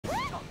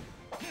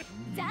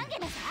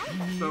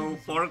So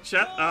for the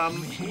chat,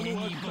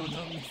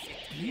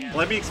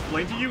 let me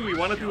explain to you. We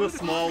want to do a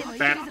small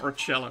bet or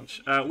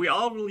challenge. We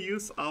all will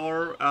use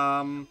our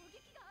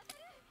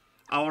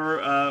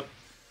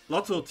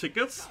lotto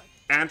tickets,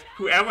 and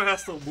whoever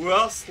has the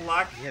worst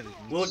luck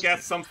will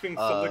get something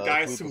from the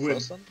guys who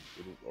win.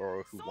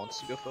 Or who wants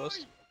to go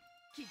first?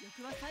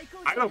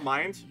 I don't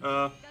mind.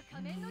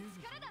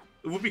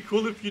 It would be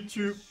cool if you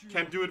two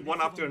can do it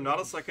one after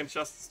another, so I can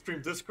just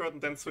stream Discord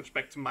and then switch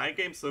back to my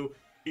game. So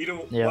either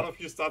one of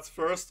you starts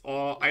first,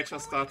 or I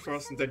just start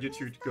first, and then you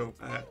two go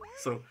ahead.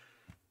 So,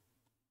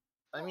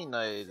 I mean,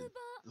 I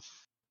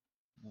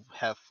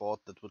have thought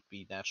that would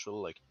be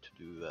natural, like to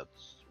do that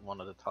one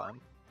at a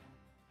time.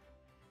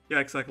 Yeah,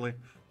 exactly.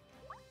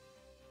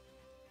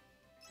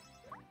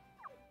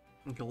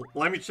 Okay,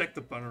 let me check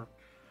the banner.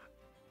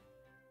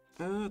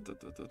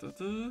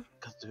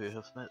 Because do you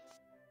have net?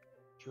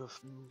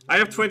 I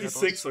have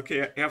 26.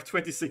 Okay, I have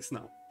 26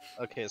 now.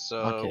 Okay,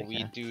 so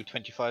we do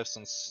 25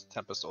 since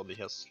Tempest only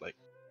has like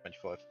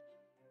 25.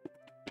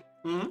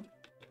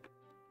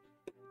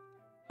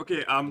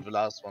 Okay. The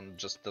last one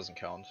just doesn't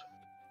count.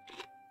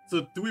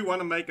 So do we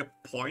want to make a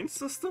point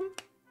system?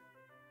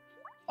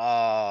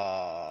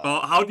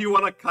 Or how do you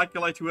want to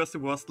calculate who has the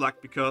worst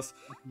luck? Because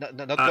not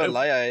gonna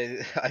lie,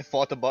 I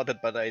thought about it,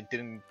 but I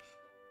didn't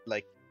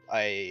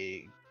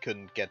I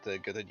couldn't get a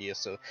good idea.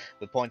 So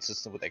the point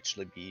system would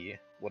actually be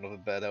one of the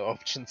better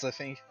options, I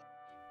think.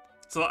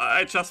 So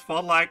I just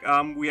felt like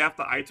we have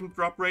the item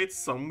drop rates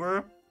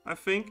somewhere. I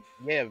think.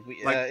 Yeah,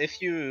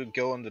 if you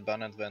go on the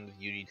banner and then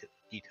view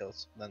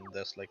details, then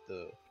there's like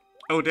the.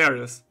 Oh, there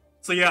it is.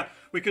 So yeah,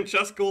 we can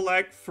just go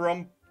like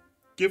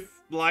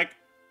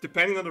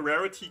depending on the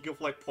rarity,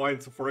 give like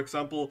points. So for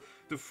example,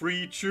 the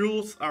free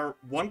jewels are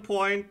 1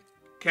 point,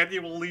 candy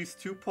release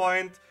 2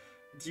 points,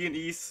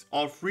 D&Es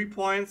all 3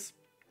 points,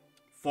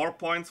 4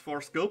 points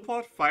for skill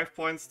pot, 5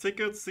 points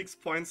tickets, 6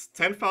 points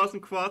 10,000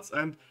 quads,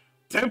 and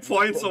 10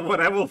 points or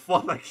whatever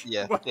for like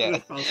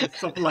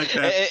something like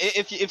that.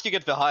 If you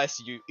get the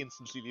highest, you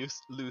instantly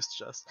lose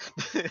just.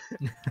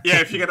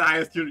 Yeah, if you get the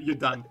highest, you're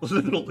done,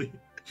 literally.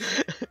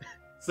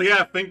 So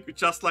yeah, I think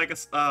just like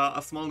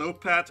a small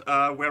notepad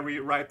where we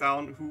write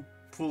down who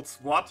pulls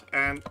what,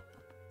 and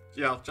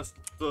yeah, just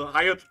the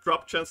higher the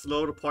drop chance, the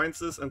lower the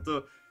points is, and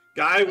the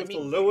guy with the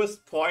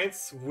lowest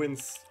points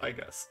wins, I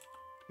guess.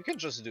 You can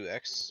just do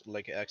X,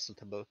 like Excel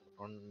table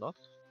or not,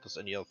 because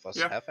any of us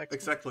have Excel.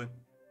 Exactly.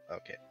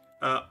 Okay.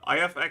 I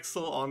have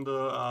Excel on the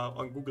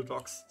on Google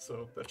Docs,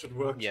 so that should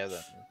work. Yeah,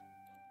 then.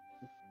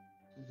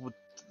 Would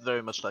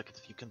very much like it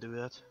if you can do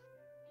that.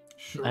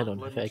 Sure, I don't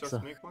have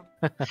Excel.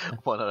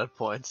 100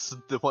 points,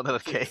 the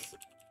 100k.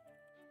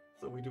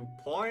 So we do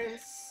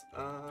points.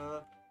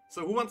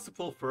 So who wants to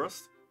pull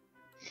first?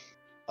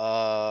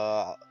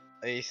 I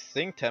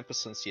think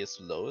Tempest, since he has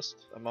the lowest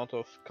amount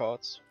of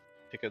cards,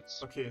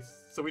 tickets. Okay,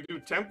 so we do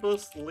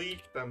Tempest,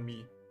 Liek, then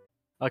me.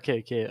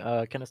 Okay,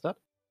 can I start?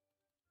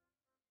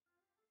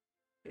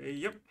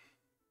 Yep.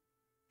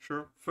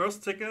 Sure.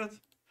 First ticket.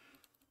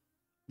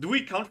 Do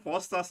we count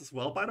 4 stars as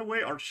well, by the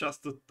way, or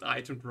just the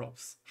item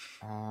drops?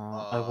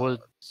 I will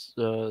just.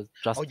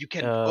 Oh, you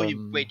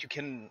can. Wait, you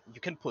can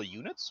pull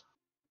units.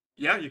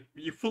 Yeah,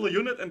 you pull a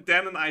unit and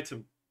then an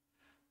item.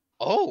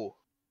 Oh.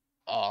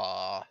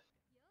 I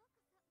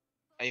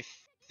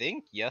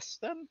think yes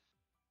then.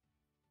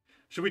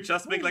 Should we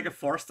just make like a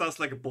 4 stars,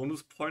 like a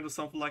bonus point or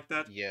something like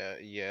that?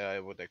 Yeah, I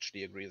would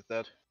actually agree with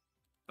that.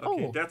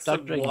 Okay, that's a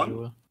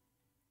 1.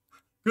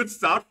 Good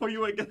start for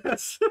you, I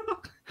guess.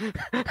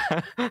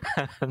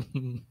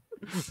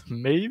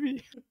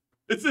 Maybe.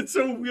 It's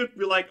so weird.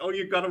 We're like, oh,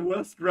 you got a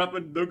worst grab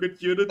and no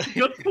good unit.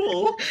 Good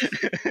pull.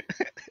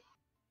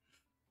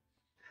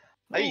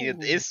 I mean,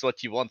 it is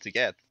what you want to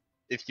get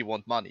if you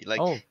want money.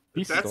 Like,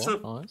 that's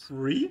a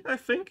 3, I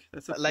think.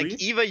 That's a 3.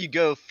 Like, either you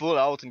go full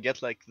out and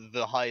get like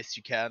the highest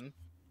you can,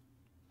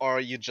 or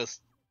you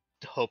just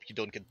hope you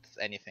don't get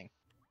anything.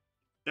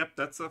 Yep,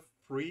 that's a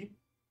 3.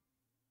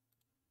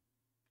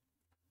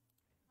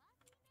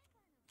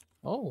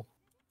 Oh,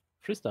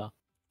 3-star.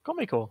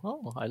 Comico.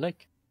 Oh, I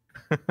like.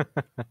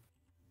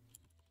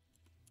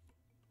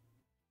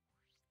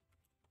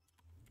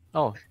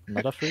 Oh,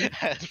 another 3?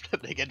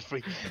 They get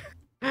free.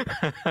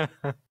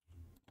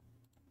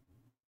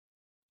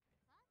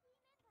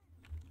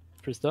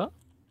 3-star?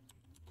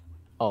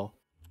 Oh.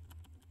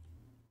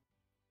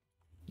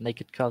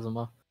 Naked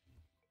Kazuma.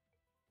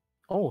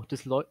 Oh,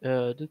 this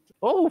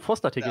oh,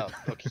 4-star ticket.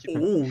 No, okay.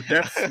 Oh,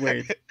 that's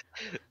wait.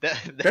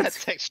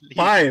 That's actually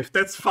 5.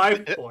 That's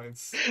 5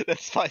 points.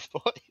 That's 5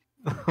 points.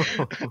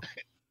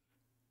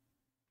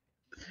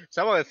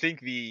 Somehow I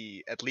think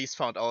we at least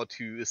found out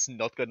who is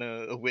not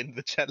gonna win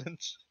the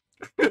challenge.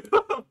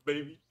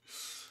 Maybe.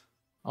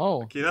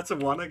 Oh. Okay, that's a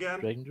 1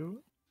 again. Dragon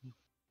Jewel?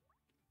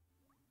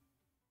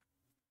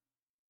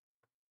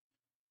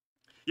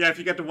 Yeah, if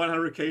you get the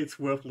 100k, it's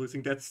worth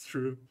losing. That's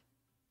true.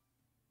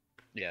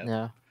 Yeah.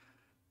 Yeah.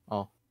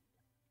 Oh.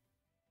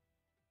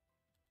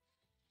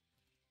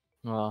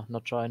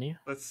 Not shiny.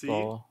 Let's see.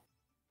 So...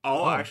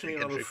 Oh, actually,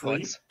 another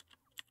 3.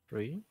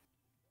 3?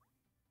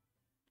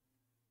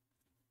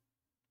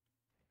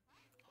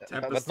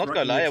 Tempest not gonna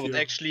struck me lie, a I would few.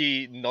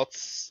 actually not.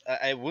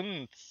 I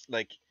wouldn't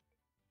like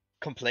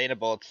complain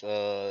about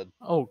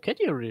Oh,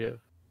 Category.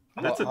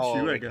 That's a how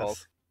 2, I we call.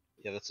 guess.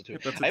 Yeah, that's a 2.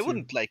 Yep, that's a I 2.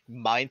 wouldn't like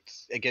mind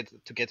to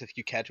get a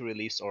few cat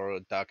reliefs or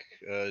dark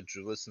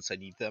jewels since I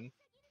need them.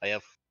 I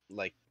have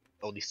like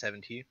only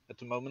 70 at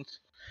the moment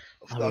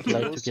of I dark would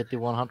like to jewels. get the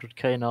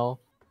 100k now.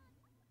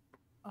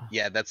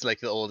 Yeah, that's like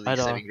the only I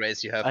don't- saving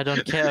grace you have. I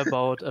don't care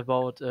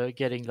about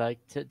getting like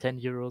 10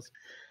 euros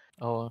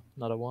or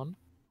another one.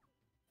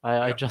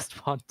 I Yeah.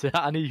 just want the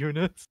Anni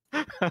units.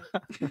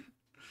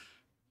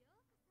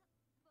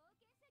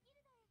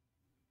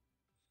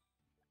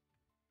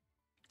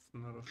 It's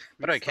another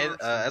But I 3 can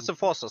stars. as a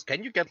 4-stars,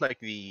 can you get like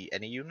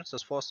any units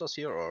as 4-stars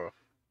here or?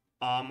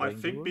 I Ring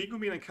think duel?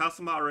 Megumin and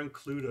Kazuma are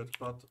included,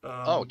 but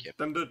Oh, okay.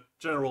 then the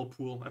general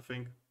pool, I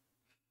think.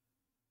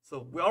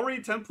 So we're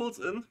already 10 pools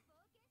in.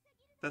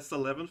 That's the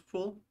 11th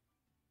pool.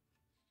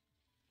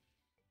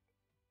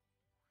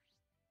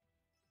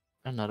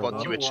 Another Got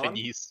one. you a one.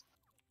 Chinese.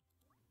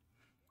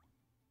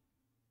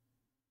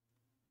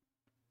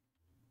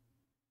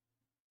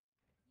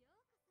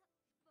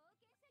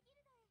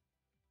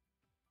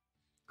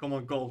 Come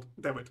on, gold.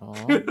 Damn it. Oh.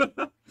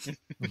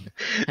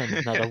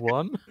 Another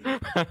one.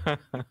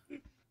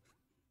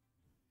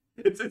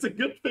 It's a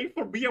good thing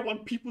for me. I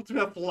want people to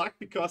have luck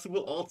because it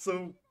will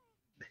also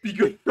be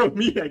good for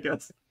me, I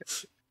guess.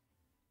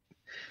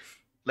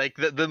 Like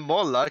the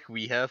more luck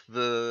we have,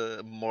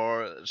 the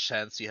more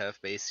chance you have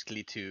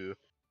basically to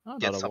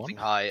get Another something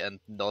one. high and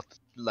not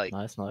like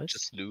Nice, nice.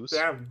 just lose.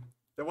 Damn.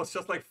 That was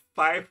just like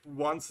 5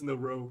 ones in a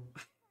row.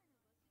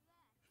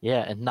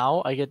 Yeah, and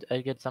now I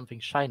get something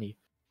shiny.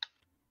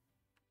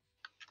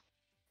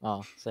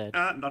 Oh, sad.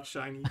 Not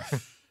shiny.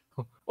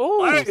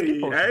 Oh, hey,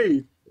 skip potion.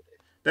 hey.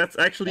 That's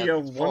actually Yeah,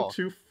 a that's 1, four.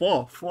 2,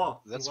 4.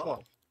 4. That's Wow. 4.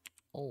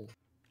 Oh,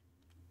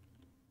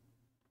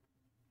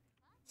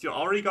 So you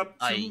already got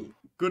 2 I-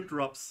 good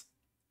drops.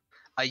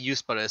 I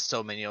use, but there's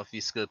so many of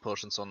these skill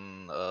potions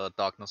on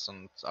Darkness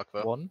and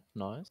Aqua. one,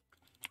 nice.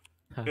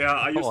 Yeah,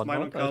 I used Or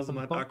mine on not, I don't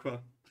Kazuma and know. Aqua.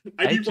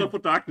 I need one Actually- for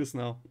Darkness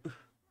now.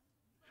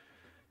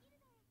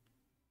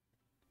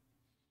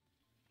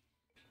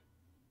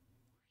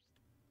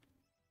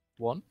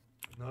 One.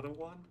 Another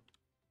one.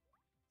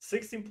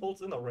 16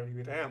 pulls in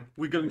already. Damn.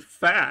 We're going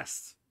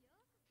fast.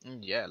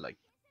 Yeah, like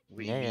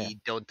we Yeah.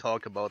 don't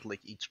talk about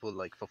like each pull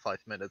like for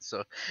 5 minutes,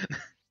 so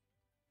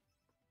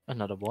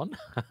Another one.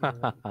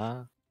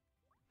 Yeah.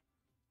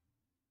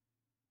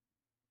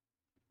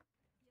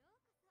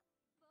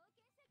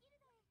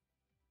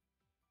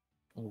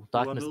 Oh,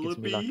 darkness What'll gives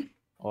it me luck. be?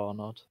 Or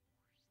not.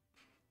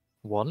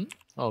 One?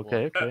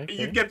 Okay, okay,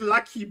 You okay. get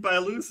lucky by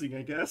losing,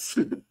 I guess.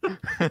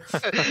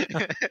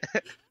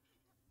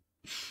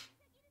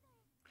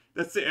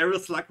 That's the Aerial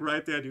Slug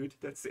right there, dude.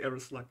 That's the Aerial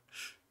Slug.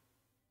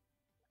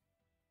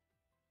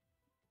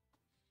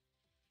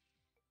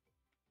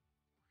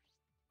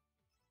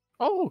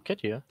 Oh,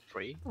 cat here.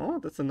 3. Oh,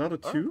 that's another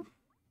Oh. 2.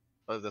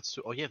 Oh, that's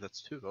 2. Oh yeah,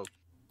 that's 2. Oh,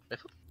 I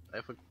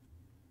thought.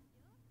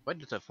 Why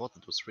did I thought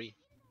it was 3?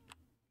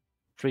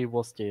 3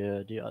 was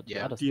the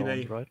Yeah, other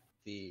DNA. stones, right?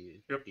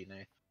 The Yep.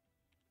 DNA.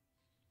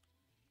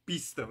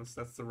 Beast Stones,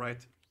 that's the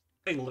right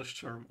English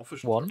term,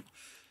 official One. term.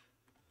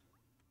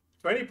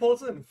 20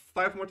 pulls in,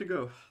 5 more to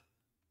go.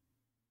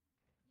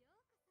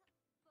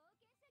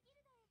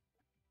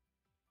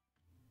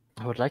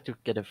 I would like to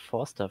get a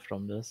 4-star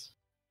from this.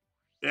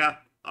 Yeah,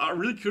 I'm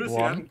really curious you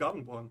One. haven't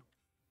gotten one.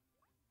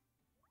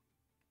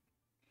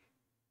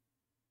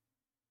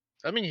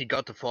 I mean, he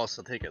got the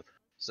 4-star ticket,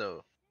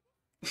 so.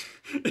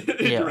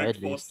 Indirect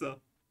at least. 4-star.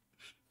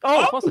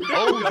 Oh, Oh,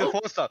 4-star! there we Oh, go. the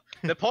 4-star!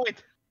 The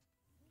point!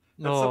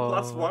 That's a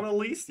plus No. 1 at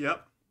least,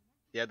 yep.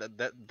 Yeah,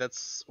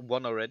 that's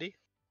 1 already.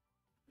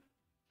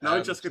 Now you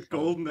And just get from-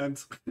 golden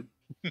and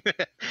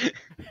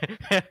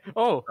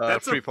Oh,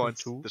 That's a 3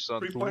 points. two. There's not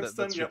 3 two. points That's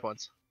then, 3 yep.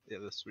 points. Yeah,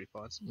 that's 3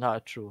 points. no,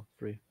 true.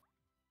 3.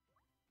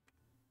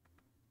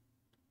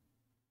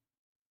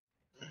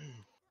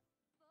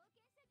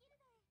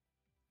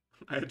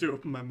 I had to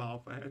open my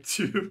mouth. I had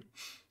to.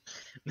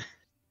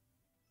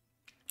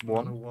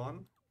 1.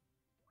 1.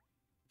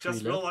 Just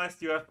Three left.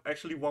 realized you have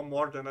actually 1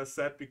 more than I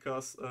said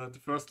because the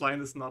first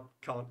line is not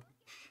counted.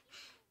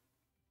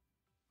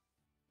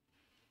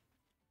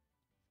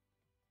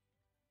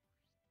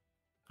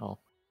 Oh.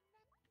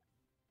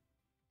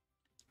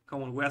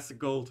 Come on, where's the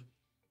gold?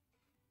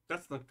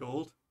 That's not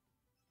gold.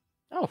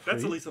 Oh,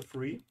 That's 3. at least a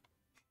 3.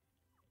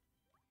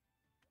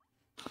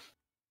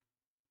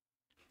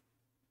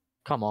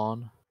 Come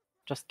on.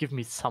 Just give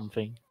me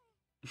something.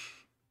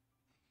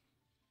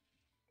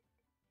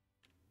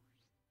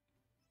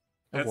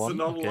 A That's the 1,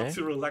 normal okay.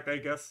 zero luck, I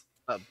guess.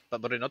 But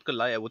I'm not gonna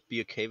lie, I would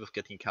be okay with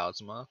getting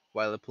Kazuma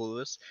while I pull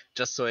this,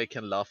 just so I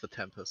can laugh at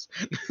Tempest.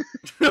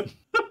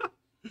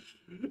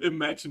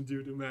 Imagine,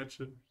 dude,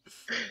 imagine.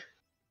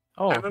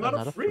 Oh, And another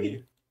another 3.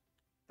 3.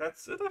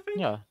 That's it, I think.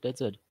 Yeah,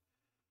 that's it.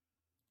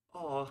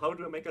 Oh, how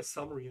do I make a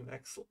summary in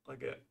Excel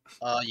again?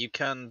 You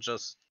can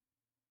just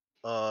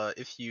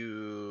if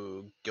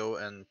you go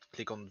and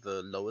click on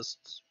the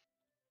lowest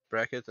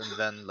bracket and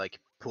then like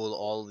pull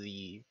all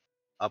the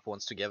up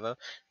ones together,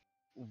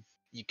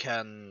 you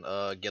can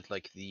get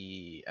like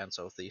the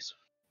answer of these.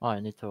 Oh, I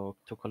need to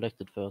collect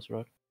it first,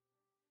 right?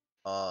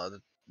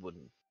 That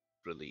wouldn't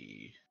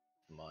really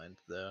mind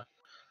there.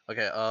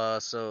 Okay,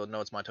 so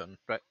now it's my turn,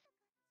 right?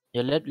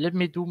 Yeah, let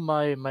me do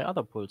my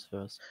other pulls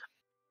first.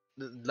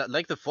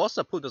 Like the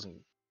 4-star pull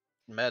doesn't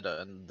matter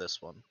in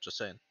this one, just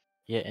saying.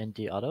 Yeah, and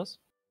the others?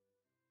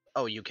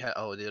 Oh, you can.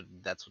 Oh,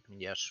 that's what.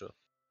 Yeah, sure.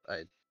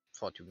 I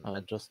thought you I'll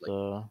meant just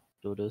like,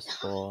 do this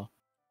for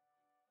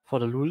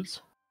the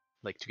lulz.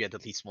 like to get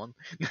at least one.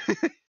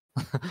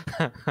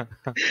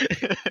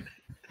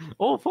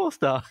 Oh,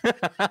 4-star!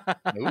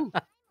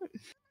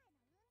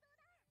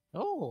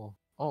 Ooh.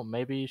 Oh,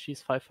 maybe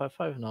she's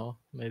 555 now,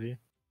 maybe.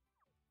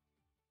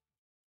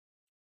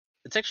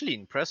 It's actually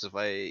impressive.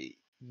 I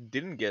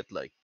didn't get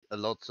like a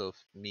lot of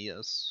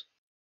Mias.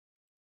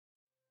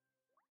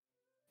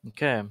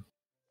 Okay.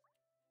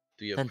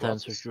 Do you 10 have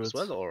times crosses as recruits.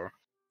 well, or?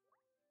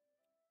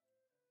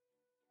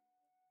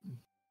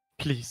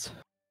 Please,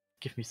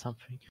 give me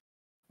something.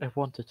 I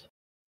want it.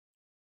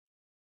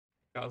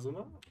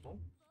 Kazuma? Oh.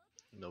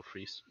 No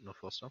freeze, no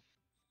 4-star.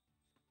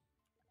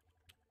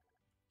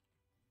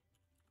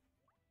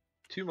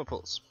 2 more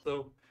pulls.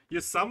 So your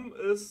sum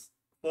is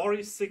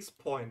 46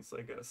 points,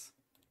 I guess.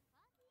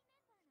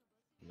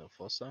 No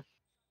 4-star.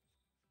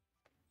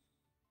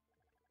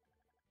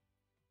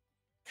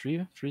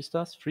 3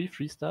 3-stars, 3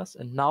 3-stars,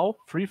 and now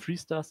 3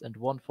 3-stars and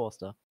 1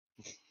 4-star.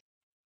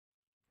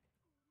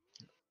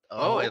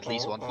 Oh, at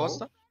least one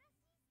 4-star.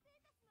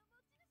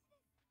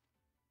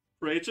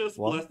 Rages,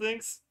 One.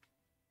 blessings.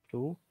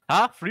 2.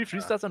 3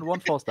 3-stars and 1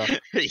 4-star.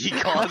 He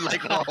caught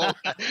like the whole.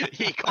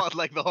 He caught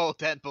like the whole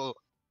temple.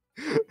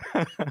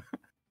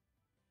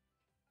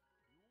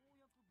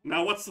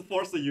 Now what's the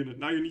 4-star unit?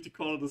 Now you need to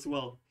call it as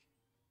well.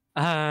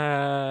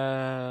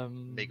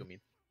 Megumin.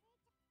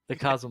 The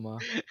Kazuma.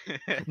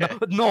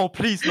 No,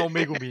 please no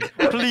Megumin.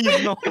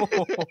 Please no.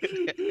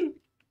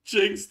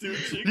 Jinx, dude,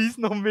 Jinx. Please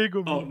no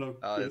Megumin. Oh no.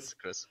 Oh, Chris. it's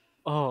Chris.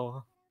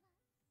 Oh.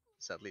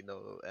 Sadly,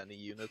 no any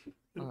unit.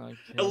 Okay,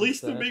 At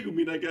least the sad.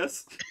 Megumin, I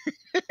guess.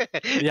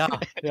 Yeah.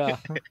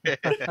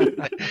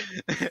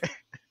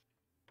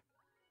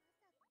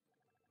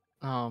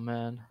 Oh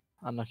man,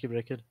 unlucky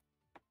bracket.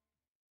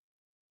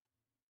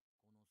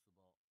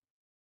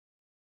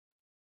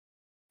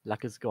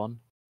 Luck is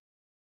gone.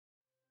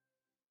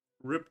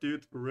 Rip,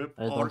 dude, rip.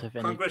 I don't Or have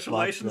any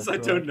congratulations, I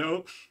quartz left, don't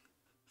right?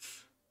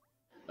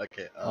 know.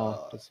 Okay.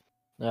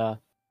 Yeah,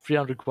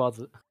 300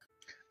 quartz.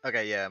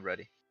 Okay, yeah, I'm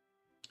ready.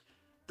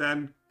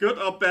 Then good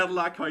or bad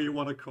luck, how you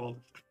want to call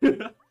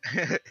it.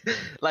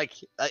 Like,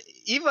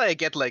 either I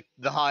get like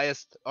the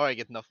highest or I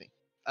get nothing.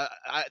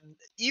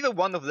 Either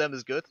one of them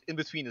is good. In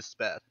between is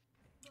bad.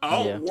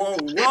 Oh, Yeah.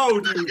 whoa,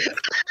 dude.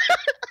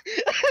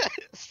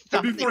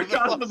 Starting Before with a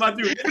Kazuma,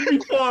 dude.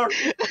 Before.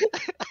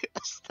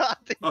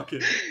 Starting. Okay.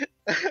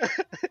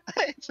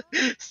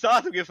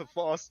 Starting with a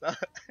 4-star.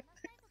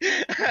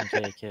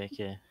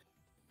 Okay.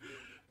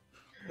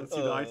 Let's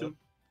see the item.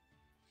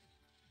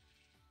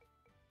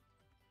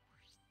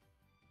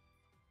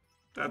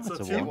 That's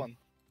That's a a 2. one.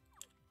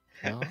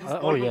 A1.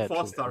 Oh yeah, 4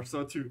 true. star,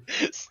 so 2.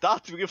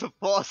 Starting with a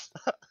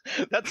 4-star.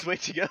 That's way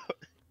to go.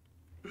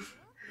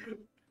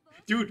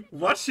 Dude,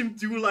 watch him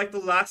do like the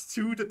last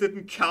 2 that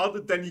didn't count,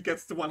 and then he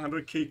gets the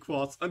 100k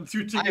quartz. And 2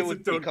 I tickets would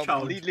that be don't count.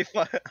 completely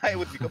fine. I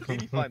would be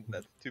completely fine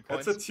with that. 2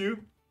 points. That's a 2.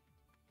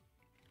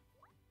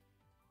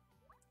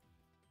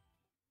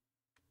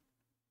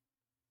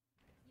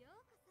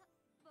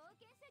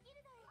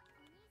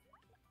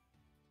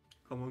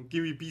 Come on,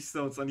 give me B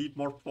stones. I need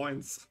more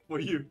points for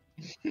you.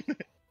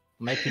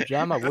 My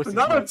pajama That's was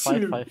another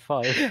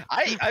 555.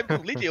 I'm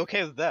completely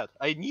okay with that.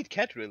 I need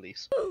cat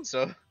release,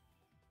 so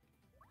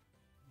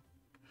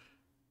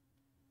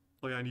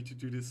Oh yeah, I need to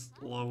do this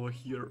lower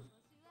here.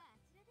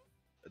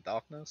 the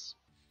darkness,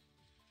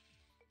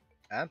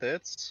 and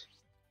it's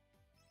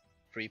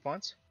 3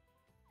 points.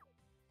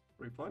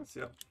 3 points,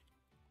 yeah.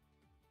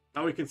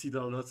 Now we can see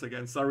the alerts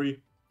again.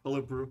 Sorry,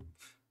 hello, bro.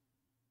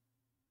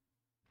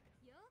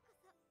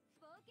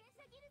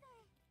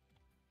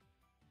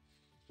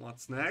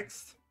 What's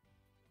next?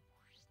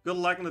 Good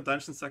luck in the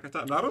dungeon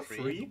secretary. Another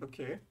 3?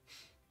 Okay.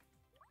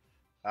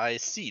 I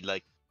see,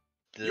 like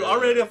You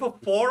already have a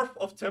 4th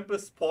of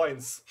Tempest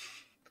points.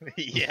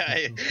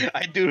 yeah,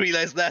 I do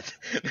realize that.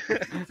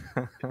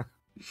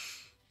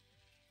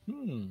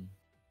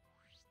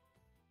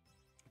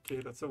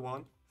 Okay, that's a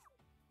 1.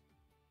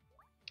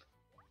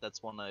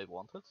 That's one I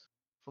wanted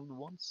from the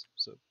ones.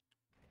 So.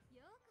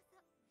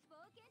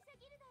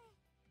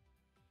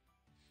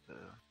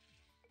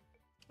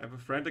 I have a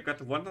friend that got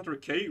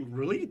 100k.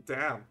 Really?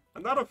 Damn.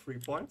 Another 3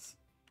 points.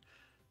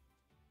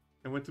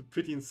 I went to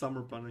Pity and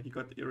Summer Bun and he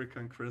got Erika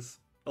and Chris.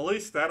 At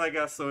least that, I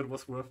guess, so it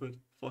was worth it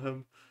for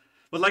him.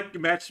 But like,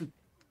 imagine.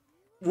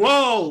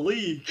 Whoa,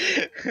 Lee!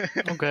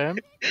 Okay.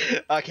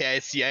 Okay, I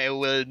see. I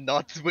will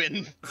not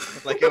win.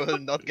 Like, I will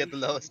not get the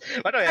lowest.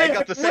 By the way, I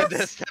got the same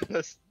as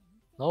Tempest.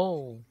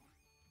 No.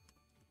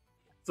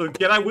 So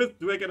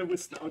do I get a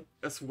whisk now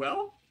as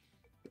well?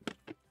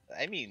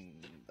 I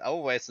mean,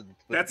 otherwise it would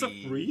That's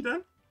be... a 3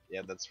 then?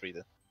 Yeah, that's free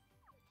then.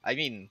 I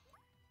mean,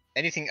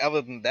 anything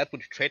other than that would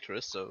be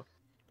traitorous, so...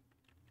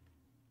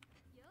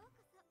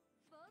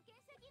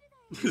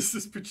 This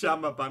is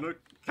Pyjama Banner.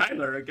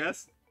 Kyler, I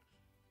guess.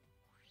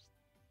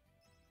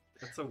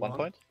 That's a 1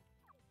 point?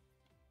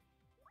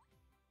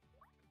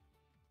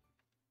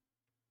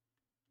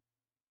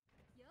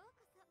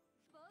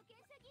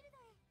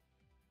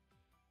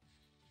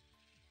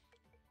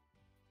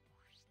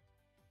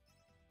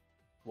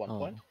 One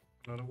point?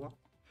 Another one.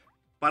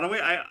 By the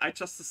way, I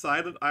just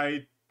decided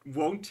I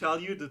won't tell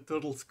you the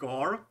total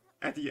score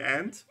at the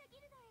end.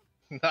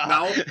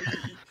 Now,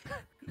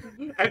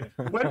 and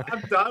when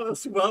I'm done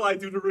as well, I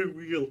do the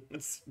reveal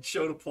and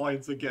show the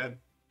points again.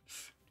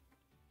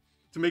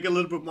 To make it a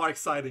little bit more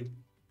exciting.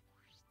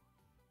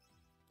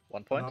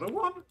 1 point? Another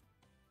one?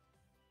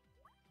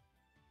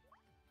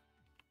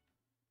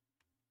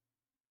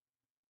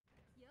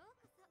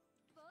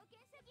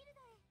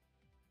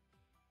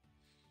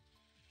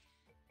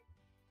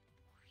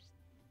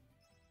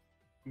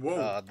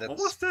 Whoa, That's what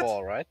was that?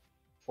 4, right?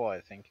 4,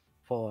 I think.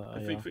 4,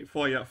 I think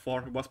 4, yeah,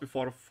 4. It was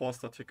before the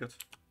 4-star ticket.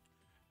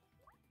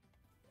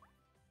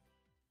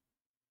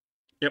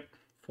 Yep,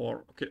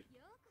 4, okay.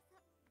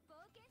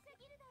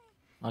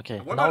 Okay, I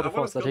now the wanna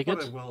 4-star go for ticket.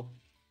 that well.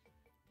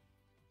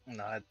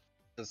 No, it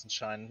doesn't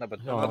shine. No, but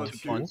Oh. another 2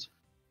 2. points.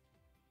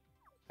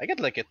 I get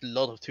like a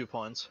lot of 2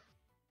 points.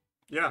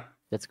 Yeah.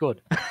 That's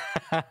good.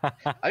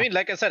 I mean,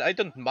 like I said, I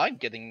don't mind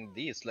getting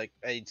these. Like,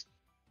 I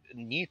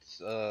need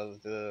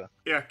the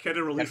Yeah,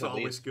 category release Category are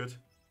always release. good.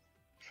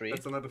 3.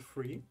 That's another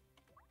 3.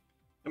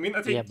 I mean,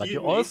 I think Yeah, but you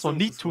D&E also songs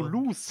need as to well.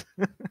 lose.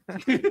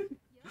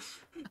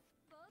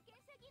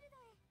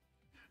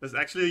 There's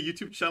actually a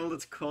YouTube channel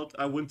that's called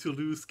I Want to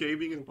Lose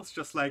Gaming, and it was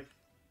just like,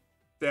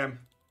 damn,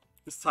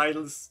 this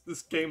title is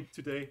this game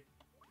today.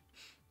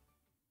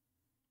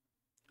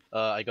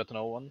 I got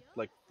another one,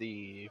 like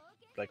the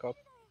Black Op.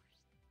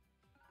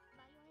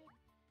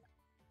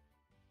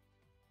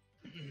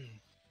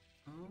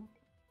 Oh.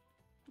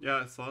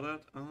 Yeah, I saw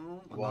that.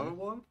 Oh, another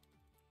one.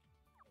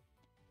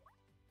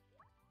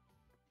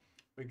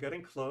 We're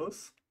getting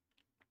close.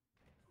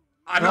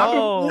 Another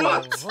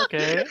what?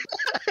 Okay.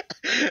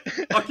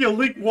 Okay,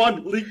 League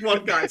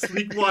 1, guys,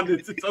 League 1,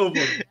 it's over.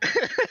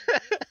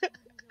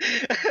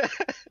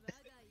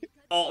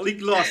 Oh,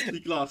 League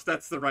lost,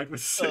 that's the right way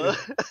to say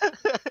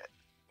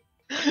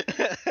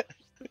it.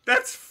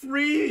 That's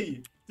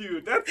free!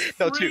 Dude, that's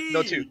free!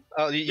 No, 2.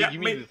 Oh, you Yeah,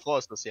 mean the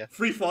 4 stars, yeah.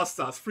 Free 4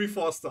 stars, free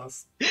 4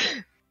 stars.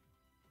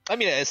 I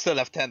mean, I still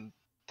have 10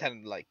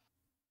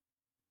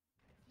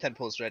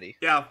 posts ready.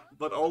 Yeah,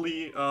 but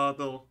only,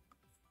 the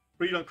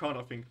 3 don't count,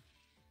 I think.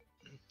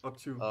 Or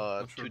 2,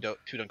 not sure.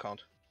 2 don't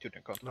count. 2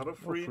 don't count. Another Oh,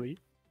 3. 3.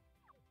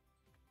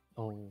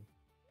 Oh,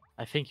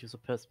 I think you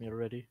surpassed me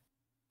already.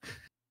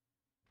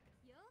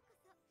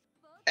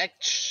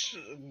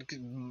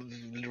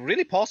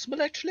 Really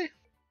possible, actually?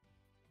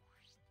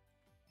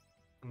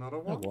 Another A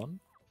one? 1.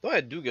 Though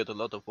I do get a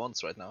lot of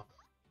ones right now.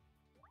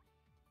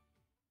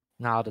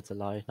 Nah, that's a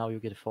lie. Now you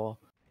get a 4.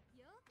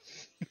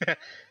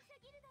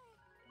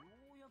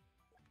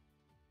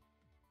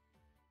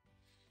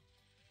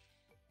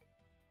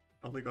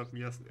 Only got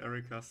Mia's and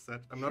Erika's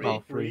set. Another Oh,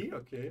 3, free.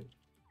 okay.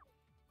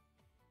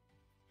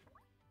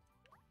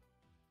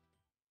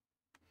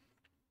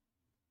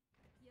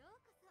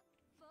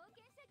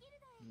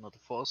 Not a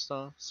 4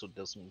 star, so it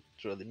doesn't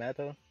really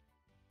matter.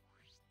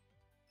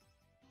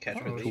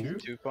 Catch Oh, me, 2.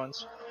 2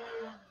 points.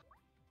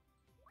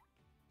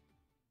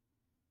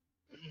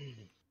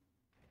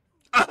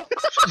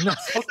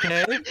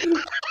 Okay.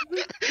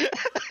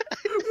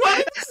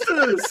 What is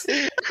this?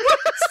 What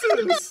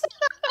is this?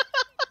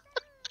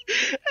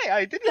 Hey,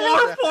 I didn't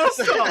have Four that.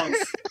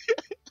 stars!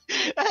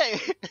 Hey,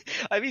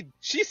 I mean,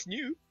 she's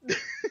new. He's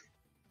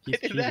I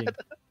didn't cheating. have-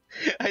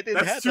 I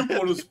didn't That's have 2 that.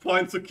 bonus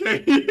points,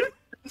 okay?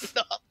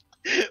 Stop.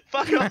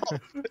 Fuck off.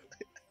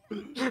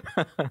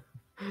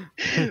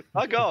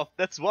 Fuck off.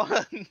 That's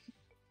 1.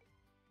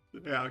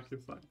 Yeah, okay,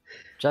 fine.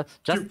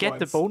 Just 2 get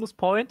the points. bonus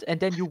point and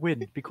then you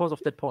win because of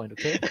that point,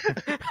 okay?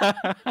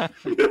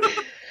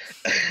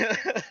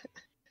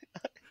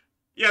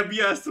 Yeah,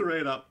 Mia has to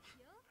rate up.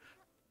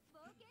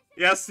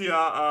 Yes,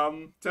 yeah,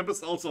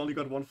 Tempest also only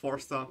got 1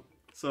 4-star.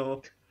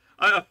 So,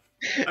 I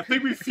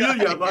think we feel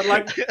ya, but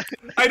like,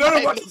 I don't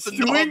know what he's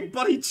doing,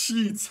 but he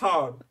cheats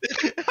hard.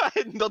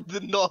 I'm not the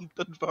norm,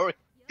 don't worry.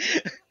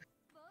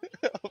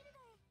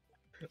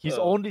 He's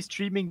only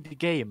streaming the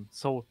game,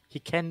 so he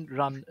can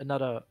run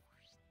another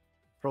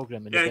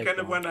program in Yeah, the he kind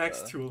of background. went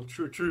X tool.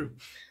 True.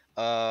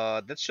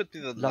 That should be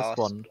the last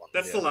one.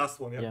 That's yeah. the last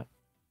one, yeah. Yeah.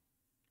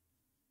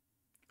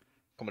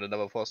 Come on,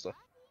 another 4-star.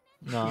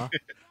 Nah.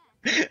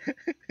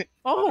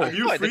 Oh, A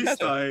new I didn't have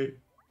to. freestyle.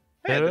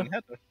 Hey, I Huh? didn't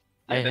have to.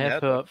 I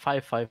have a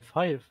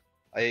 555.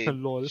 I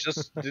Lol.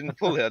 just didn't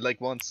pull her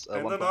like once.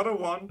 And one another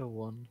one. A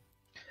 1.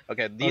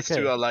 Okay, these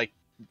Okay. two are like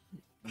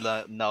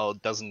now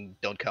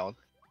don't count.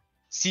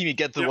 See me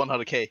get the Yep.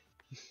 100k.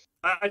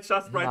 I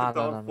just write Nah, it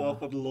down nah, nah, nah.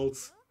 for the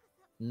loads.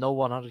 No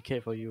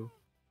 100k for you.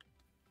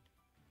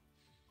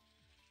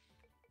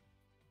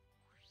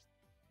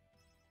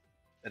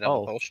 Another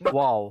Oh, potion.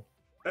 wow.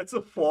 That's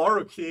a 4,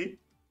 okay.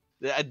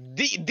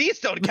 These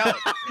don't count.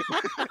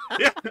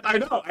 Yeah, I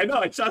know.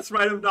 I just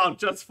write them down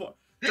just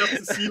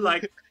to see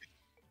like.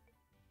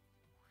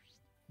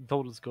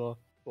 Total score.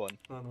 1.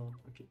 Oh no.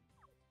 Okay.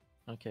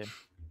 Okay.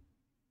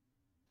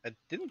 I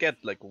didn't get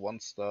like 1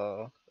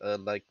 star,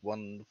 like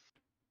 1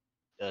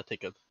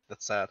 ticket.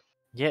 That's sad.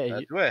 Yeah.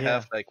 Do I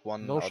have like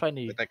 1 No out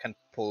shiny. that I can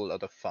pull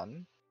out of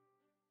fun?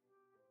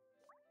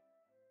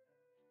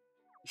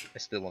 I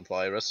still want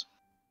Virus.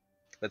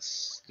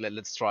 Let's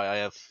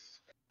try.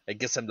 I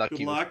guess I'm lucky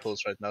Good with luck.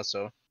 pulls right now.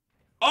 So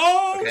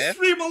Oh, okay,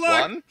 streamer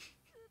luck! 1.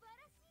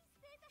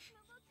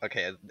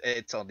 Okay,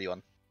 it's only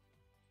 1.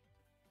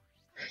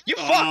 You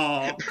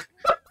fuck!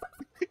 Oh.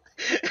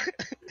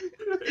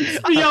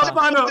 It's me up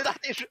butter.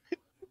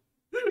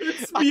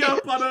 It's me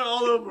up butter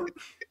all over.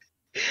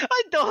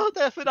 I don't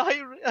have an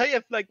iris. I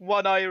have like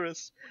 1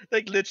 iris.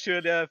 Like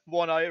literally, I have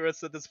 1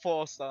 iris and it's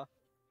 4 star.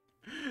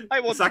 I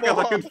want Sakata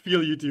more. can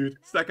feel you, dude.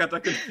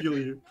 Sakata can feel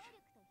you.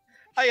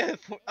 I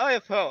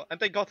have her,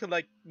 and I got her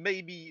like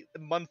maybe a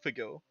month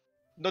ago.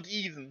 Not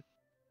even.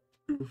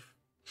 Oof.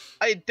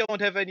 I don't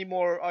have any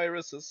more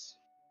irises.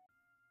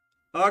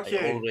 I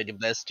Okay. already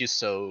blessed you,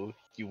 so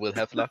you will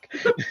have luck.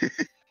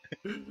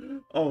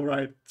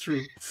 Alright,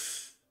 true.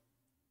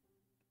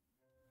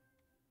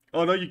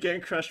 Oh no, you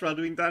game crashed while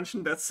doing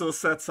dungeon? That's so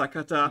sad,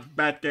 Sakata.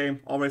 Bad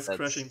game, always That's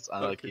crashing.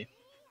 unlucky. Okay.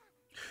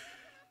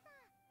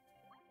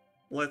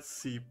 Let's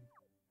see.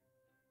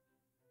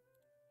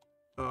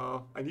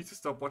 I need to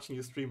stop watching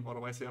your stream,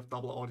 otherwise I have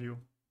double audio.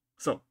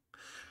 So,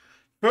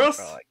 first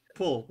Right.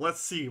 pull. Let's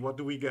see, what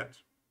do we get?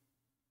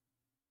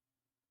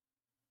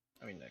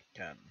 I mean, I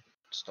can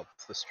stop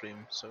the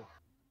stream, so.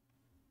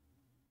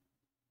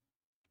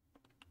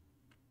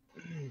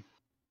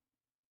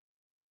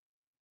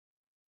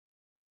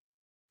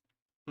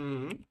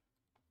 Hmm.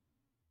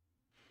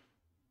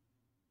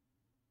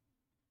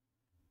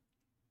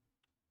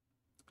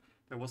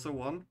 There was a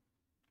 1.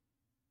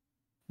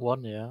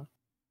 1, yeah.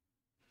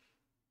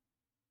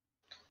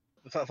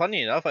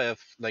 Funny enough, I have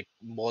like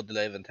more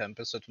delay than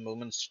Tempest at the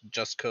moment,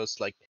 just cause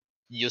like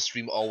your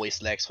stream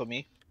always lags for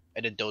me,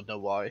 and I don't know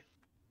why.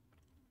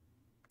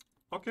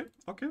 Okay.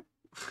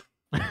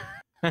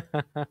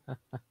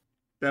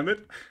 Damn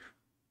it.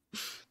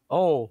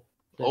 Oh,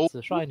 that's Oh.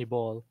 a shiny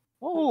ball.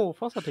 Oh,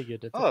 Foster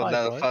ticket. That's a Oh, 5,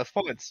 now right? 5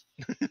 points.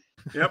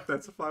 Yep,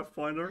 that's a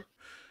 5-pointer.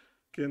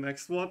 Okay,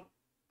 next one.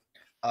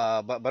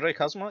 But by the way,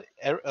 Kazuma,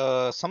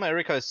 Summer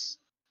Erika is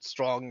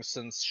strong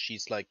since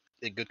she's like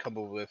a good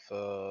combo with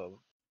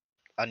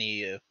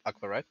Anni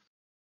Aqua, right?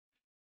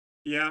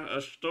 Yeah,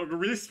 the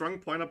really strong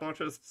point about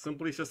her is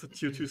simply just a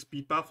tier 2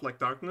 speed buff like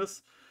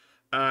Darkness,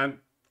 and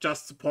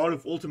just support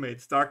of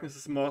ultimates. Darkness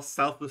is a more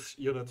selfless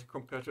unit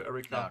compared to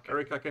Erika. Okay.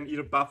 Erika can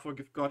either buff or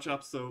give gotch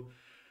up, so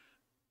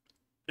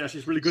yeah,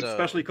 she's really good, So-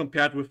 especially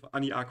compared with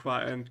Anni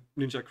Aqua and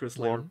Ninja Chris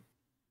later. 1.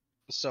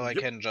 So I Yep.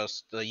 can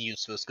just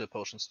use the skill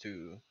potions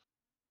to.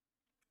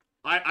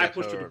 I Get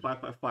pushed her her- to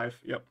 5/5.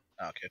 Yep.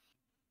 Okay.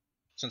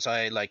 Since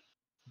I like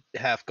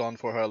have gone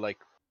for her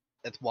like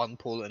at 1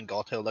 pull and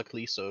got her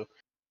luckily, so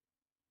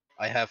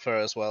I have her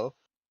as well.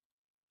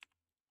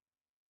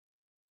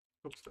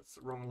 Oops, that's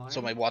the wrong line.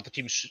 So my water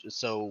team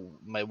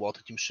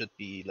should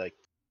be like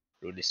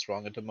really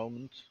strong at the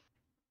moment.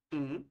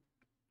 Mhm.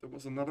 There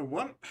was another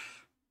one.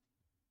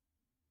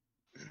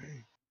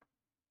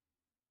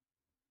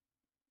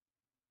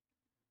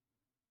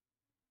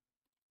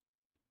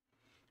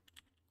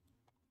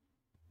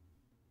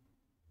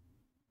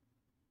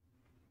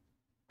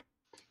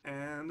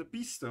 And the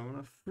Beast Stone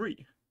of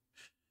 3.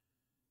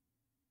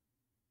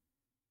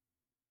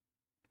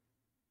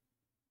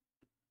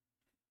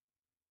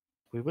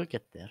 We will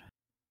get there.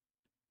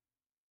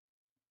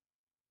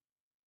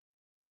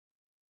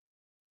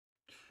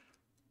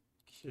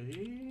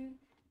 Okay.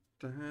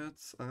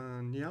 That's a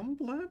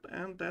Nyamblet,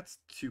 and that's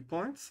 2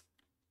 points.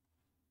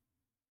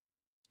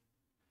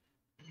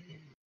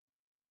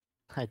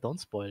 I don't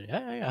spoil.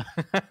 Yeah.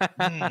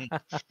 Mm.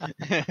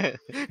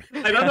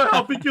 I don't know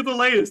how big your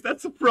delay is.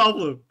 That's a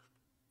problem.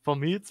 For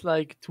me, it's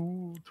like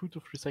 2 to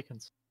 3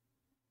 seconds.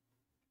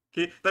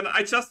 Okay, then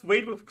I just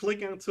wait with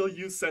clicking until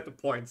you set the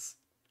points.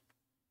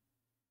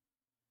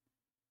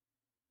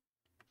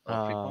 3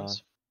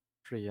 points.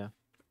 3, yeah.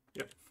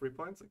 Yep, 3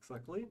 points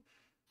exactly.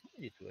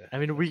 I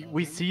mean,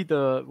 we see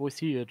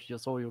it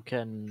just so you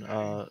can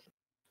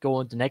go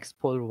on the next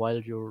pull while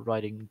you're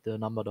writing the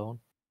number down.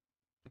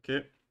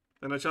 Okay,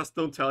 then I just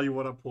don't tell you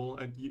what I pull,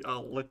 and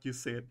I'll let you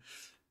say it.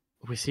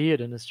 We see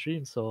it in the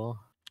stream, so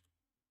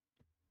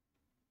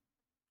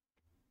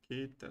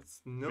Okay, that's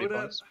 3 noted.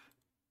 points.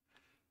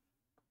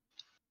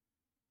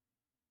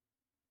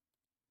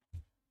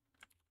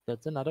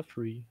 that's another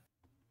 3.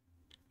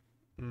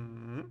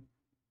 Hmm.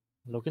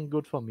 Looking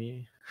good for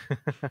me.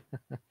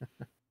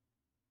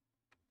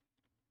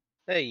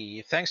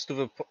 Hey, thanks to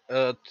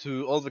the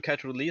to all the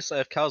cat release, I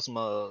have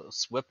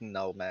Kazma's weapon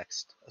now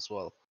maxed as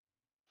well.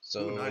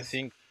 So Ooh, nice.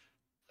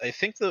 I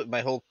think the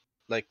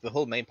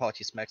whole main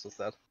party is maxed with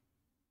that.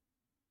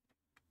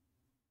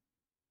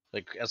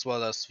 Like as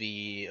well as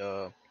the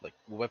like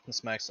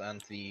weapons max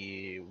and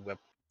the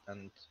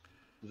and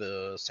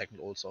the second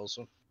ults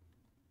also.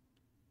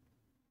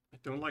 I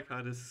don't like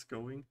how this is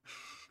going.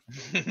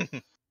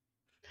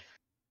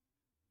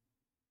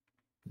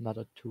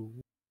 Another 2.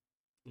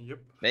 Yep.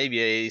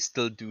 Maybe I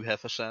still do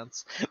have a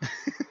chance.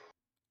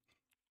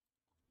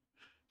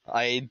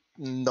 I'm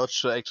not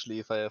sure actually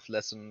if I have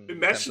less than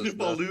Imagine Tempest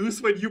if I left.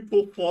 lose when you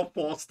pull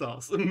 4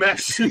 stars.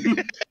 Imagine.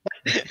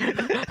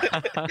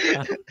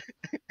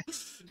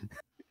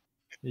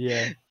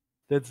 Yeah,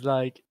 that's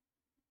like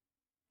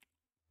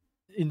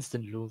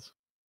instant lose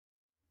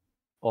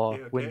or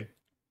Okay, win. okay.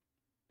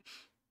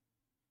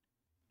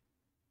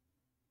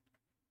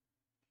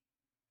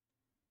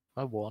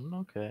 I won.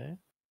 Okay.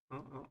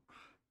 Uh-uh.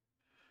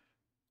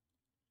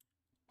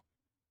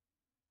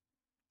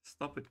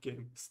 Stop it,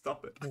 game.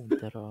 Stop it. Oh,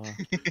 there are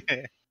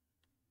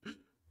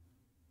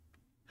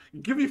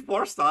Give me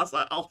 4 stars.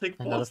 I'll take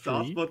 4 Another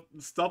stars, 3? but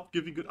stop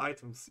giving good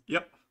items.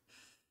 Yep.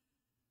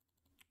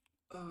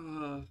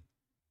 But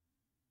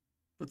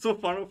so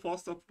far, no 4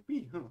 star for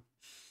me, huh?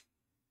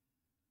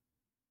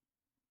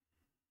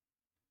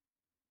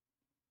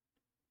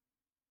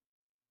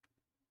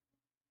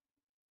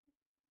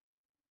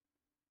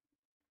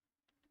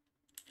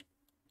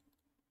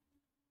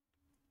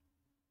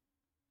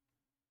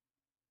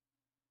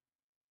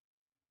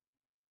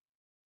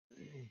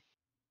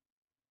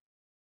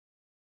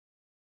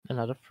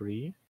 Another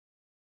 3?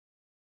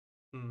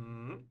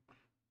 Hmm.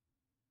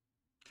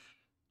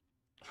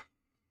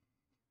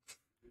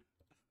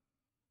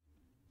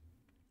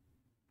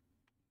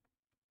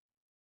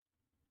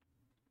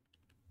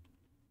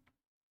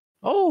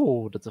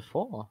 Oh, that's a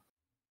 4.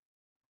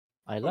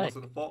 I Oh, like.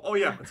 was it a 4? Oh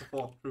yeah, it's a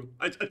 4. True.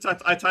 I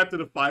typed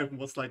in a 5 and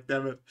was like,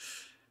 damn it.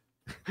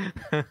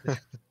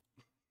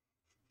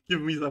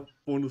 Give me the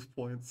bonus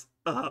points.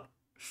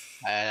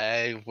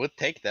 I would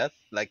take that.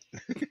 Like,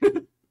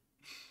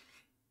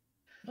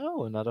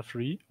 Oh, another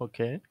 3.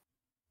 Okay.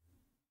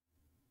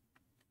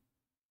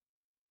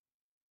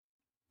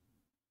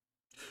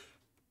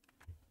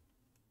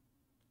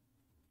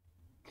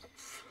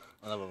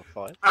 another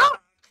 5. Ah!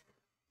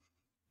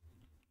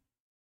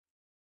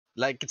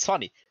 Like, it's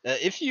funny.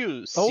 If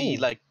you see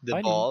Oh, like the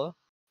finally. ball,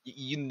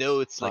 you know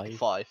it's like a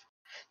 5.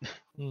 5.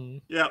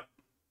 Mm. Yeah.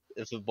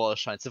 If the ball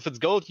shines. If it's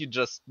gold, you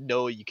just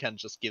know you can't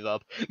just give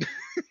up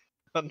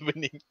on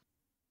winning.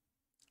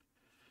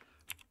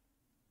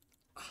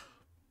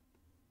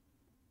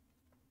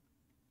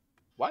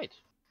 White.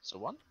 So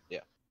 1? Yeah.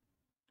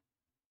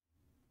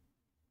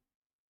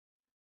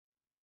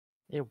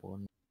 It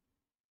won.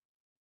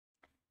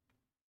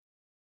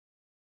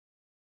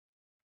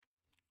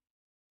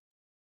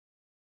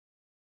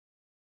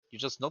 You're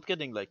just not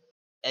getting like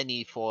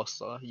any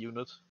 4-star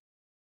unit.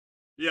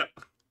 Yeah.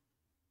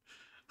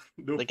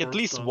 No Like at 4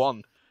 least stars.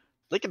 1.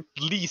 Like at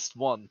least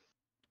 1.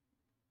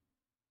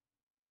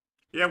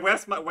 Yeah,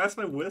 where's my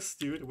whiz,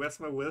 dude? Where's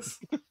my whiz?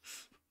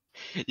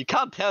 You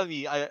can't tell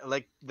me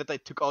that I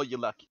took all your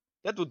luck.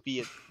 That would be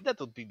it. That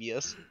would be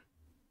BS.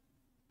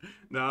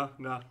 Nah,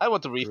 nah. I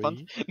want a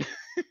refund. 3.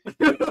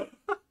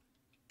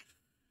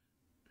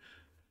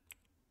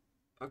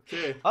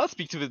 Okay. I'll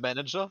speak to the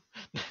manager.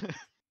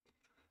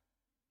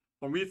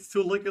 For me, it's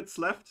 2 liquids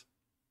left.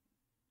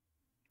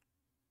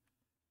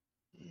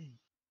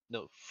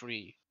 No,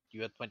 3.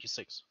 You had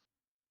 26.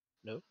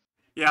 No?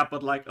 Yeah,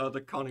 but like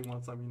the counting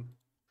ones, I mean.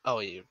 Oh,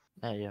 yeah.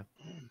 Yeah.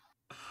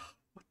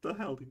 What the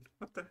hell, dude?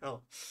 What the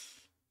hell?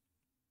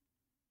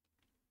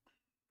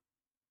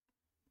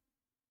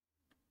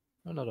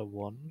 Another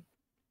 1.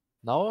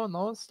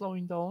 Now it's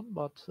slowing down,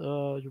 but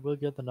you will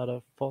get another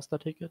 4-star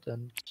ticket,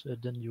 and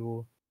then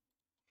you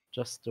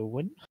just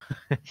win.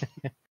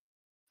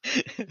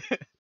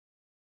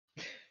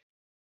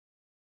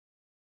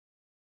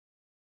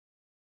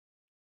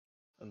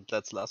 And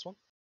that's the last one?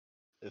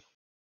 If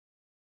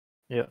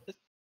Yeah. Yeah,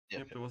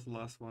 Yep, okay. that was the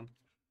last one.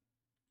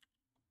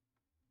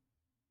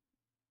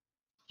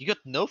 You got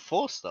no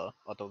 4-star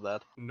out of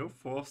that. No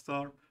 4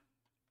 star.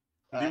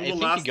 And even I the think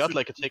you last got two,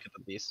 like a ticket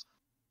at least.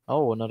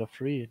 Oh, another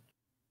 3.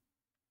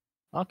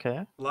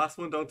 Okay. last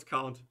one don't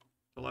count.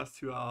 The last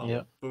 2 are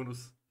Yeah.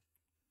 bonus.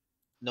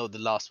 No, the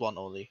last one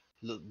only.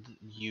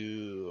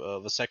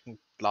 The second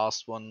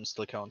last one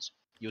still counts.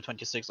 You had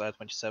 26, I had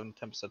 27,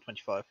 Tempest had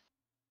 25.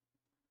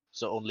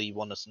 So only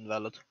one is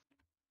invalid.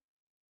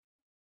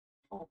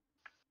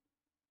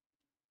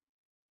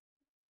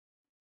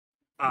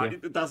 Yeah.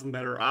 It doesn't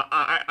matter.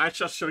 I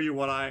just show you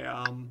what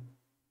I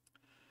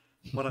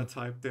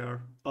typed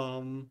there.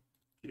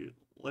 Here,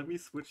 let me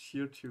switch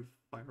here to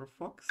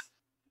Firefox.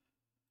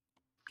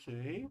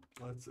 Okay,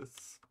 let's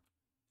just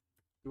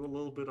do a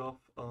little bit of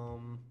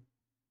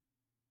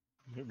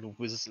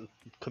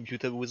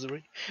Computer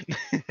wizardry.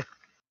 a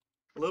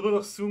little bit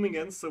of zooming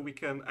in so we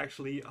can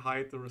actually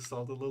hide the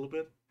result a little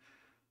bit.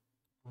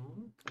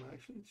 Can I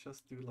actually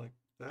just do like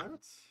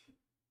that,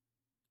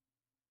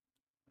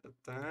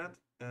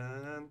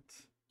 and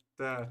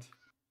that?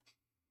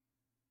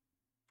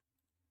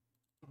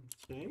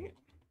 Okay.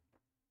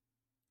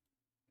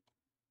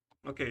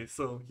 Okay,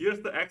 so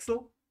here's the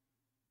Excel.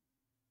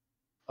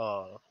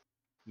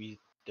 We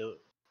don't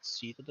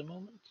see it at the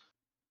moment.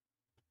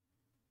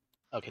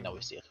 Okay, now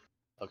we see it.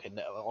 Okay,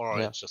 no, or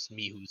Yeah. it's just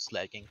me who's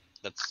lagging.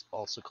 That's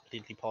also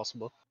completely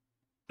possible.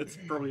 It's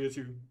probably a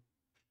 2.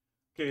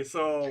 Okay,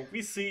 so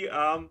we see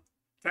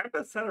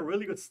Tempest had a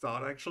really good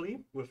start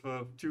actually with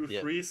a 2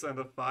 Yeah. 3s and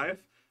a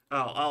 5.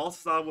 I also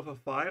started with a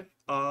 5.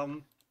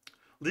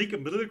 Leek a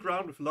middle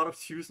ground with a lot of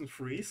 2s and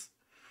 3s.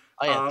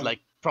 I had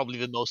like probably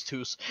the most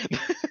 2s.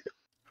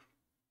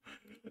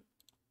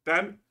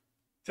 Then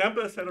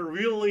Tempest had a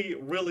really,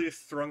 really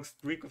strong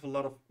streak with a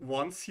lot of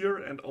 1s here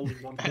and only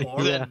 1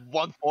 4. Yeah.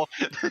 1 4.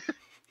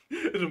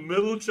 In the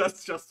middle,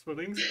 just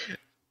winnings.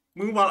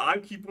 Meanwhile,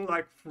 I'm keeping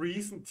like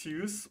 3s and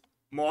 2s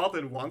more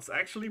than 1s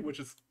actually, which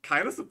is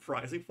kind of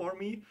surprising for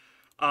me.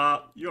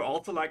 You're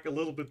also like a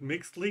little bit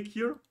mixed league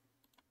here.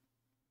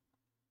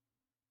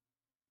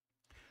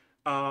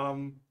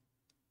 Well,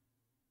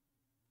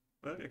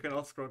 you can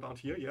also scroll down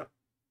here, yeah.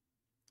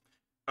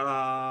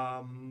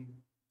 Down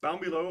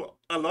below,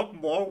 a lot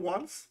more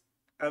 1s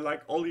and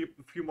like only a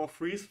few more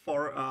 3s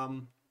for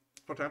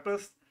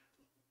Tempest.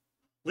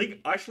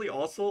 League actually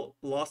also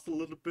lost a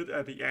little bit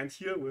at the end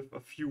here with a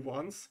few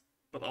 1s,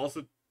 but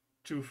also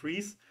 2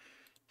 3s.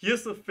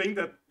 Here's the thing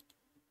that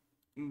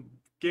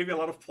gave you a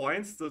lot of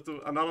points.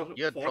 Another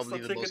You had 4-star probably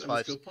the ticket most and the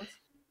 5s. skill points.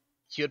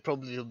 You had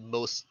probably the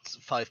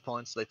most 5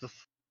 points. Like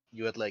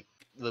you had like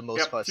the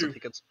most 5-star 2.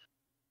 tickets.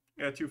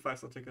 Yeah, 2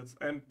 5-star tickets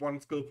and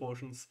 1 skill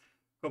potions.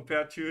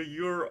 Compared to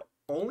your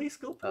only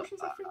skill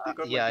potions, I think you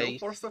got yeah,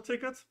 like no 4-star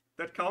tickets.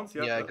 That counts.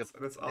 Yeah, yeah,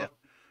 that's yeah. out.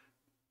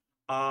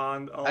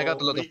 And I got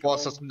a lot of League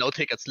 4-stars, no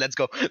tickets. Let's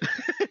go.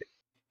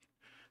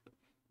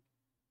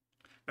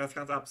 that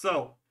counts up.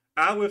 So,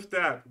 and with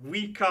that,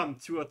 we come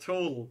to a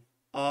total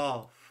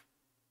of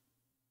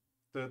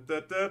Huh?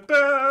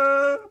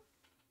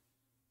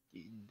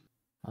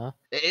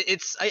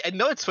 It's I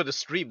know it's for the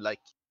stream,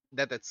 like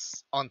that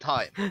it's on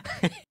time.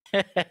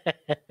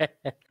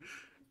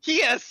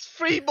 He has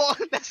 3 more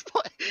best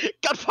points.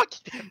 God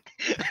fucking damn.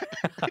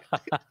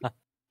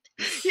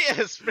 He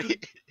has 3.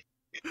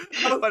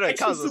 I'm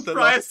actually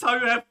surprised how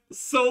you have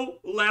so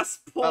less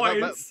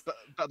points.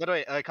 By the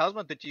way,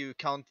 Kazma, did you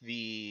count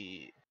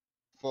the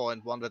 4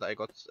 and 1 that I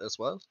got as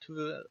well to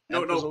the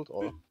end result?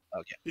 Or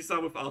okay, These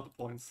are without the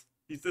points.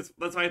 That's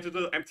why I did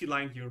an empty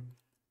line here.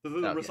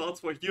 The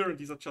results were here, and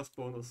these are just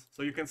bonus.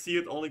 So you can see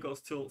it only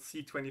goes till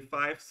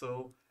C25,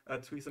 so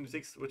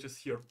 376, which is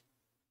here.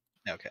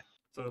 Okay.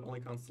 So it only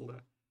counts till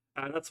that.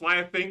 And that's why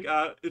I think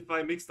if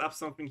I mixed up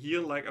something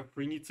here, like a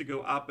 3 needs to go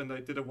up and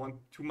I did a 1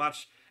 too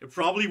much, it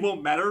probably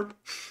won't matter.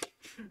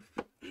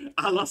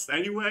 I lost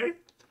anyway.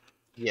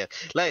 Yeah,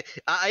 like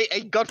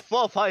I got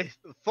 4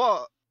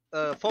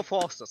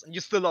 4-stars and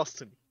you still lost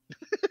to me.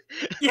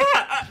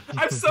 Yeah,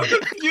 I'm so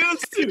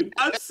confused, dude.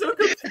 I'm so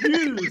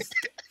confused.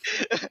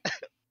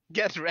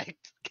 Get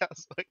wrecked,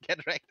 Casper.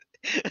 Get wrecked.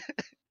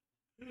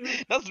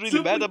 Doesn't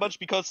really matter much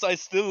because I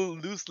still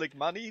lose like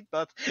money,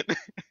 but.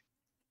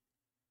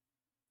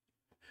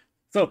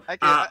 So,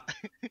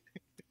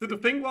 the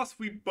thing was,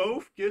 we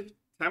both give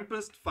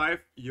Tempest €5,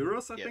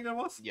 I think that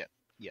was? Yeah.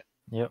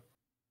 Yep.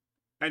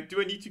 And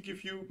do I need to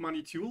give you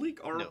money too,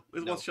 Leek? Or No,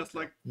 it was just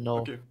like... No.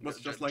 Okay, it was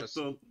just like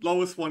the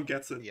lowest one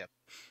gets it. Yeah,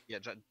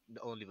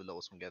 only the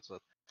lowest one gets it.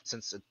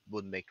 Since it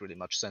wouldn't make really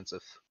much sense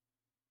if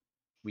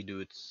we do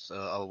it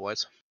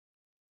otherwise.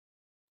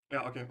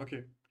 Yeah,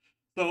 okay.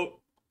 So,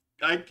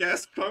 I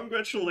guess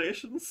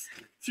congratulations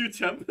to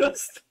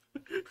Tempest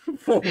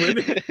for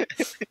winning.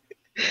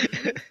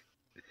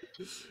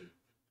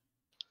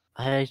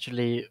 I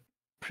actually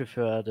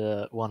prefer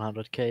the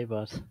 100k,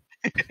 but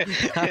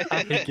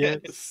I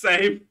guess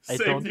Same, I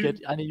don't dude.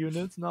 get any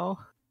units now.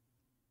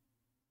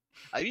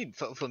 I mean,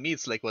 for me,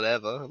 it's like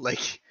whatever.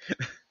 Like,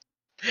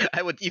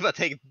 I would either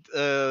take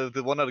the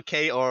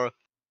 100k or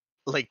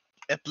like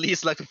at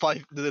least like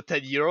the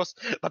 10 euros,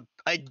 but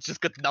I just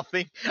got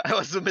nothing. I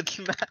was a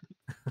middleman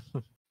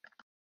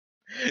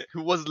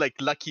who was like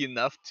lucky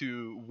enough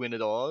to win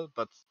it all,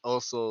 but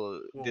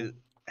also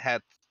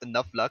had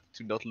enough luck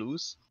to not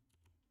lose.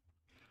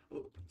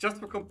 Just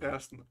for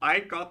comparison, I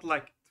got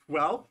like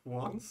 12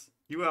 ones.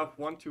 You have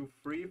 1, 2,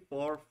 3,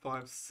 4,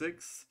 5,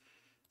 6,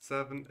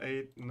 7,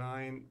 8,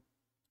 9,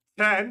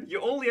 10.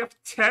 You only have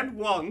 10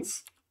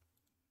 ones.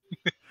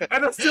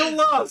 And I still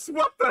lost.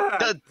 What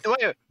the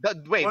heck?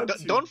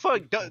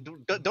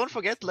 Don't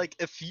forget. Like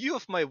a few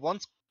of my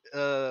ones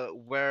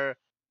were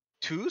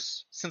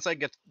 2s since I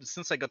got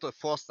a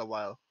 4-star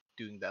while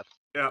doing that.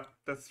 Yeah,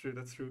 that's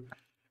true.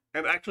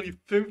 And actually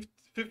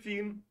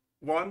 15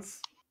 ones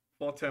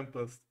for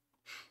Tempest.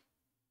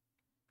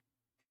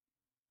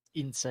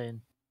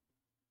 Insane.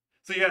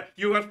 So yeah,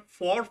 you got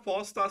 4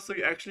 stars, so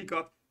you actually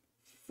got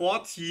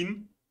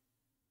 14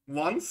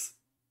 ones.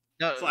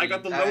 No, so I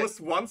got the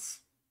lowest ones,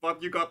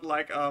 but you got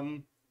like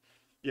 4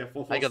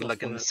 I got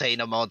like an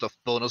insane amount of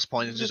bonus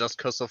points just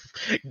because of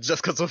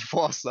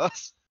 4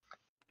 stars.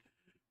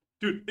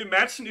 Dude,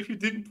 imagine if you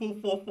didn't pull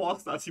 4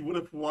 stars, you would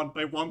have won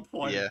by 1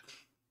 point.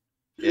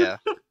 Yeah.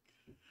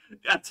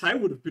 That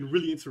time would have been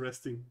really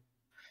interesting.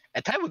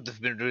 A time would have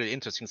been really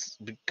interesting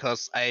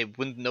because I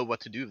wouldn't know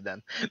what to do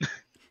then.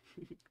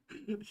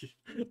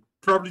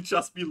 Probably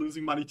just be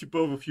losing money to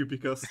both of you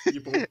because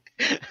you both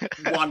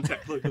won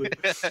technically.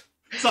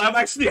 So I'm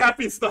actually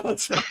happy it's not a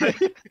tie.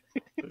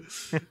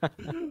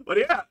 But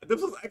yeah,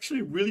 this was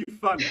actually really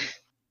fun.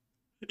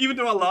 Even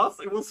though I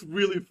lost, it was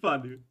really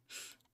fun, dude.